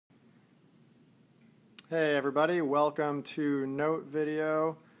Hey everybody, welcome to note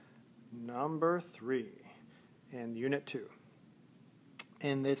video number 3 in Unit 2.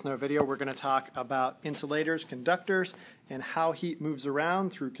 In this note video we're going to talk about insulators, conductors, and how heat moves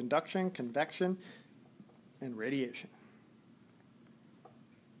around through conduction, convection, and radiation.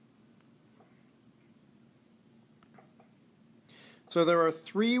 So there are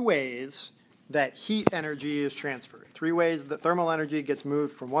 3 ways that heat energy is transferred. 3 ways that thermal energy gets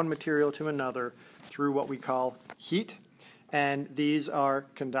moved from one material to another through what we call heat. And these are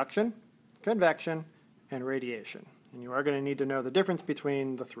conduction, convection, and radiation. And you are going to need to know the difference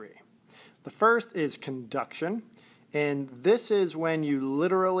between the 3. The first is conduction. And this is when you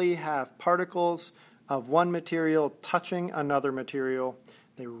literally have particles of one material touching another material.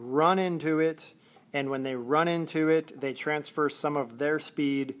 They run into it, and when they run into it, they transfer some of their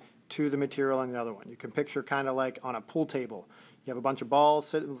speed to the material on the other one. You can picture kind of like on a pool table. You have a bunch of balls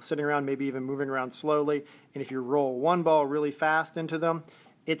sitting around, maybe even moving around slowly, and if you roll one ball really fast into them,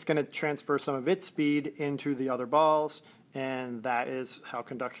 it's going to transfer some of its speed into the other balls, and that is how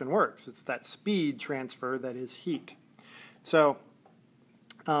conduction works. It's that speed transfer that is heat. So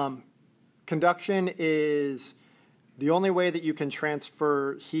conduction is the only way that you can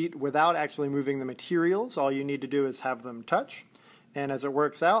transfer heat without actually moving the materials. All you need to do is have them touch. And as it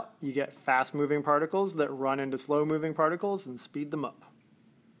works out, you get fast-moving particles that run into slow-moving particles and speed them up.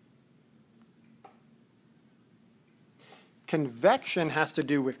 Convection has to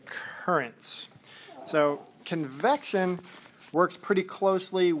do with currents. So convection works pretty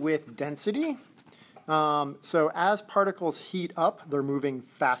closely with density. So as particles heat up, they're moving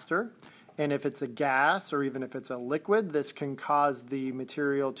faster. And if it's a gas or even if it's a liquid, this can cause the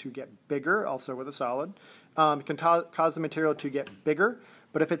material to get bigger, also with a solid. It can cause the material to get bigger,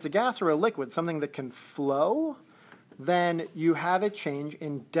 but if it's a gas or a liquid, something that can flow, then you have a change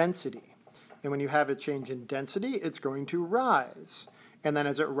in density. And when you have a change in density, it's going to rise. And then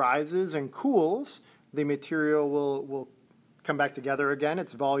as it rises and cools, the material will come back together again,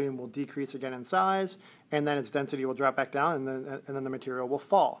 its volume will decrease again in size, and then its density will drop back down, and then the material will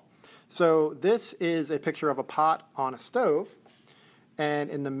fall. So this is a picture of a pot on a stove, and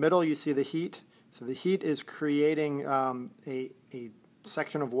in the middle you see the heat. So the heat is creating a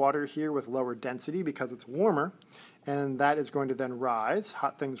section of water here with lower density because it's warmer, and that is going to then rise.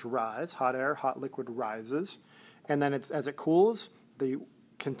 Hot things rise, hot air, hot liquid rises, and then as it cools, the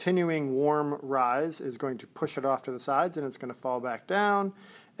continuing warm rise is going to push it off to the sides, and it's going to fall back down,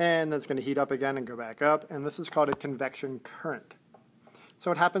 and then it's going to heat up again and go back up, and this is called a convection current. So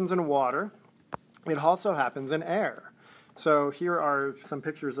it happens in water. It also happens in air. So here are some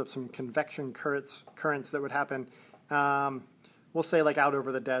pictures of some convection currents that would happen, we'll say like out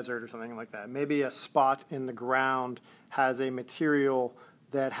over the desert or something like that. Maybe a spot in the ground has a material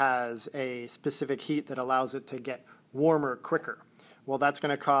that has a specific heat that allows it to get warmer quicker. Well, that's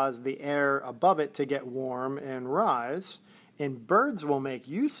going to cause the air above it to get warm and rise, and birds will make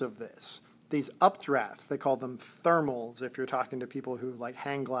use of this. These updrafts, they call them thermals if you're talking to people who like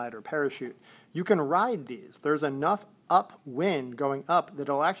hang glide or parachute. You can ride these. There's enough upwind going up that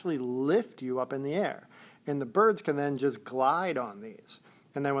it'll actually lift you up in the air. And the birds can then just glide on these.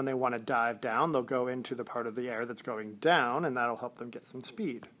 And then when they want to dive down, they'll go into the part of the air that's going down, and that'll help them get some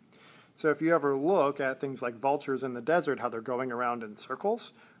speed. So if you ever look at things like vultures in the desert, how they're going around in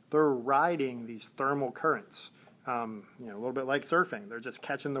circles, they're riding these thermal currents. A little bit like surfing. They're just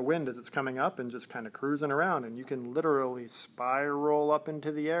catching the wind as it's coming up and just kind of cruising around, and you can literally spiral up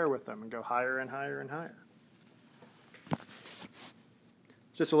into the air with them and go higher and higher and higher.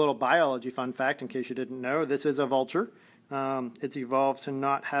 Just a little biology fun fact in case you didn't know, this is a vulture. It's evolved to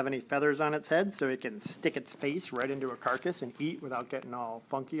not have any feathers on its head, so it can stick its face right into a carcass and eat without getting all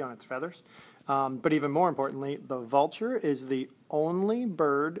funky on its feathers. But even more importantly, the vulture is the only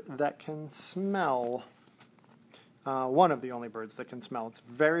bird that can smell. One of the only birds that can smell. It's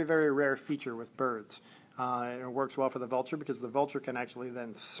a very, very rare feature with birds. It works well for the vulture because the vulture can actually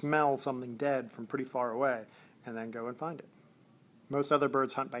then smell something dead from pretty far away and then go and find it. Most other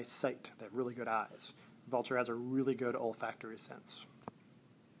birds hunt by sight. They have really good eyes. The vulture has a really good olfactory sense.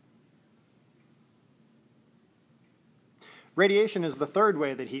 Radiation is the third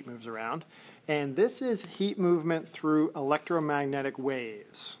way that heat moves around, and this is heat movement through electromagnetic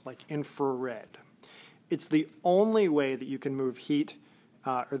waves, like infrared. It's the only way that you can move heat,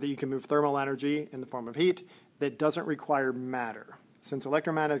 or that you can move thermal energy in the form of heat that doesn't require matter. Since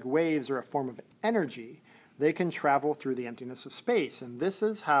electromagnetic waves are a form of energy, they can travel through the emptiness of space. And this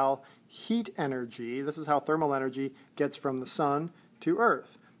is how heat energy, this is how thermal energy gets from the sun to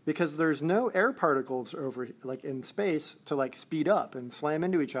Earth. because there's no air particles over like in space to like speed up and slam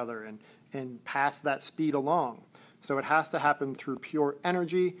into each other and pass that speed along. So it has to happen through pure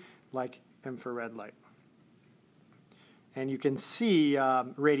energy like infrared light. And you can see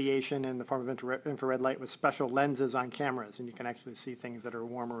radiation in the form of infrared light with special lenses on cameras, and you can actually see things that are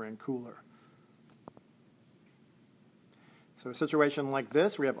warmer and cooler. So a situation like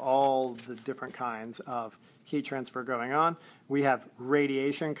this, we have all the different kinds of heat transfer going on. We have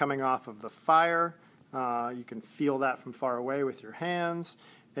radiation coming off of the fire. You can feel that from far away with your hands.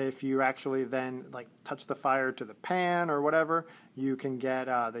 If you actually then like touch the fire to the pan or whatever, you can get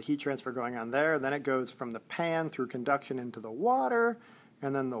the heat transfer going on there. Then it goes from the pan through conduction into the water,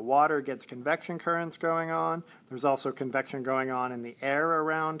 and then the water gets convection currents going on. There's also convection going on in the air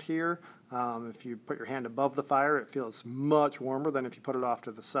around here. If you put your hand above the fire, it feels much warmer than if you put it off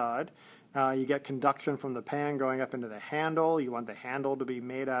to the side. You get conduction from the pan going up into the handle. You want the handle to be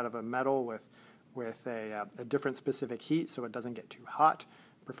made out of a metal with a different specific heat so it doesn't get too hot,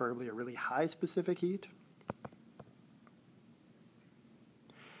 preferably a really high specific heat.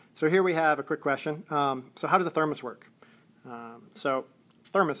 So here we have a quick question. So how does a thermos work? So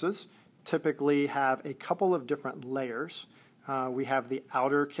thermoses typically have a couple of different layers. We have the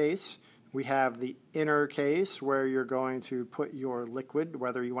outer case. We have the inner case where you're going to put your liquid,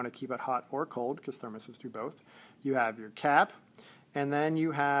 whether you want to keep it hot or cold, because thermoses do both. You have your cap, and then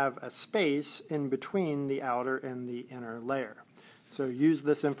you have a space in between the outer and the inner layer. So use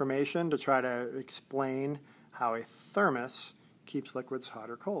this information to try to explain how a thermos keeps liquids hot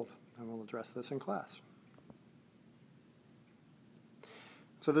or cold, and we'll address this in class.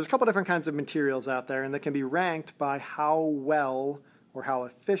 So there's a couple different kinds of materials out there, and they can be ranked by how well or how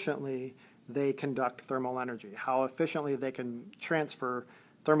efficiently they conduct thermal energy, how efficiently they can transfer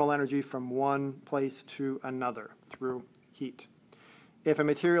thermal energy from one place to another through heat. If a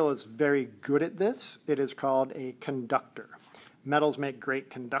material is very good at this, it is called a conductor. Metals make great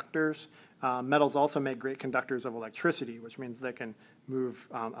conductors. Metals also make great conductors of electricity, which means they can move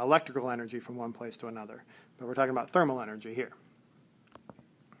electrical energy from one place to another. But we're talking about thermal energy here.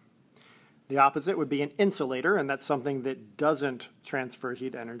 The opposite would be an insulator, and that's something that doesn't transfer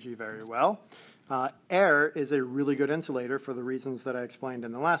heat energy very well. Air is a really good insulator for the reasons that I explained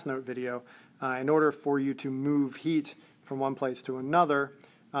in the last note video. In order for you to move heat from one place to another,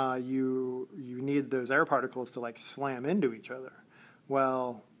 you need those air particles to like slam into each other.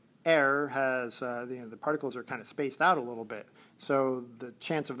 Well, air has, the particles are kind of spaced out a little bit, so the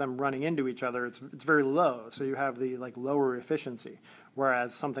chance of them running into each other, it's very low, so you have the like lower efficiency.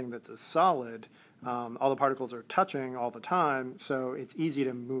 Whereas something that's a solid, all the particles are touching all the time, so it's easy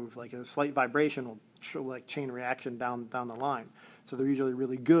to move. Like a slight vibration will like chain reaction down the line. So they're usually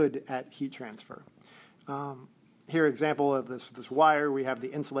really good at heat transfer. Here, example of this wire, we have the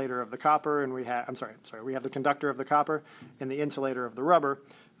insulator of the copper, and we have we have the conductor of the copper and the insulator of the rubber.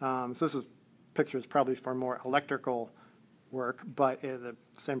 So this picture is probably for more electrical work, but the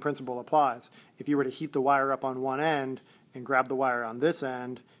same principle applies. If you were to heat the wire up on one end and grab the wire on this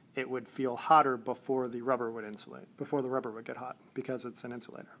end, it would feel hotter before the rubber would insulate, before the rubber would get hot, because it's an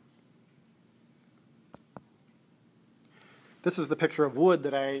insulator. This is the picture of wood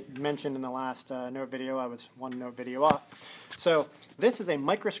that I mentioned in the last note video. I was one note video off. So this is a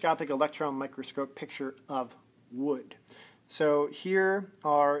microscopic electron microscope picture of wood. So here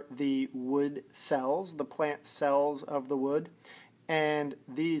are the wood cells, the plant cells of the wood, and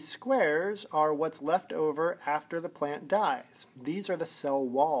these squares are what's left over after the plant dies. These are the cell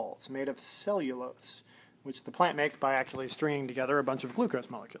walls made of cellulose, which the plant makes by actually stringing together a bunch of glucose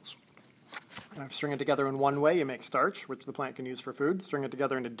molecules. String it together in one way, you make starch, which the plant can use for food. String it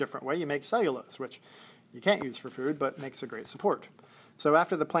together in a different way, you make cellulose, which you can't use for food, but makes a great support. So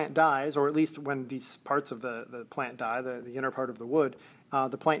after the plant dies, or at least when these parts of the plant die, the inner part of the wood,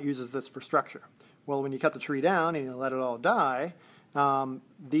 the plant uses this for structure. Well, when you cut the tree down and you let it all die,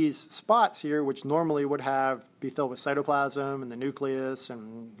 these spots here, which normally would be filled with cytoplasm and the nucleus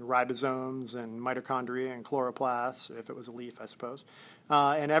and ribosomes and mitochondria and chloroplasts, if it was a leaf, I suppose,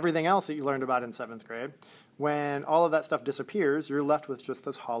 and everything else that you learned about in 7th grade, when all of that stuff disappears, you're left with just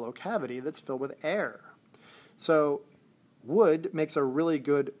this hollow cavity that's filled with air. So wood makes a really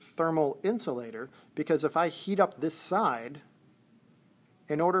good thermal insulator, because if I heat up this side,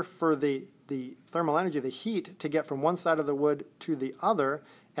 in order for the thermal energy, the heat, to get from one side of the wood to the other,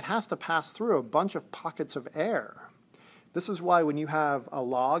 it has to pass through a bunch of pockets of air. This is why when you have a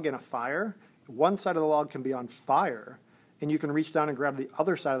log in a fire, one side of the log can be on fire, and you can reach down and grab the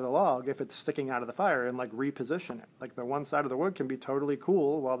other side of the log if it's sticking out of the fire and like reposition it. Like the one side of the wood can be totally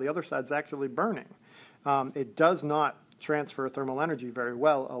cool while the other side's actually burning. It does not transfer thermal energy very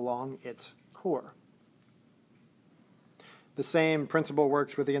well along its core. The same principle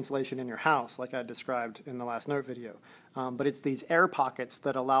works with the insulation in your house, like I described in the last note video. But it's these air pockets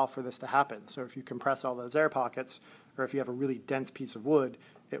that allow for this to happen. So if you compress all those air pockets, or if you have a really dense piece of wood,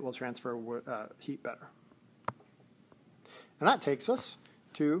 it will transfer heat better. And that takes us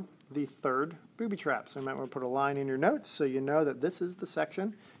to the third booby trap. So I might want to put a line in your notes so you know that this is the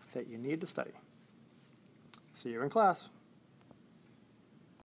section that you need to study. See you in class.